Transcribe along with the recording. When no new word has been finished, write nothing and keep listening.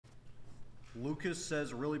Lucas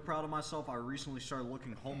says, really proud of myself. I recently started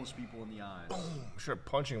looking homeless people in the eyes. Boom. Start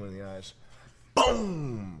punching them in the eyes.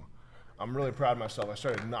 Boom. I'm really proud of myself. I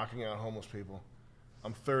started knocking out homeless people.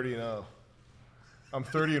 I'm 30-0. I'm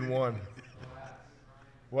 30-1.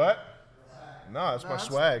 What? No, that's my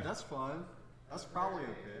swag. That's fun. That's probably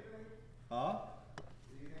okay. Huh?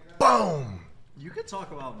 Boom. You could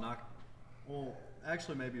talk about Well,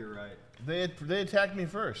 actually, maybe you're right. They attacked me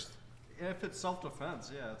first. If it's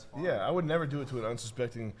self-defense, yeah, it's fine. Yeah, I would never do it to an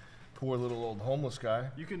unsuspecting, poor little old homeless guy.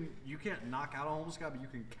 You can't knock out a homeless guy, but you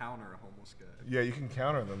can counter a homeless guy. Yeah, you can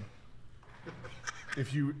counter them.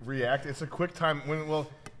 If you react, it's a quick time.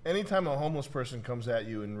 Anytime a homeless person comes at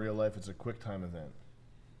you in real life, it's a quick time event.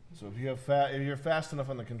 So if you're fast enough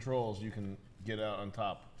on the controls, you can get out on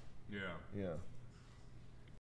top. Yeah. Yeah.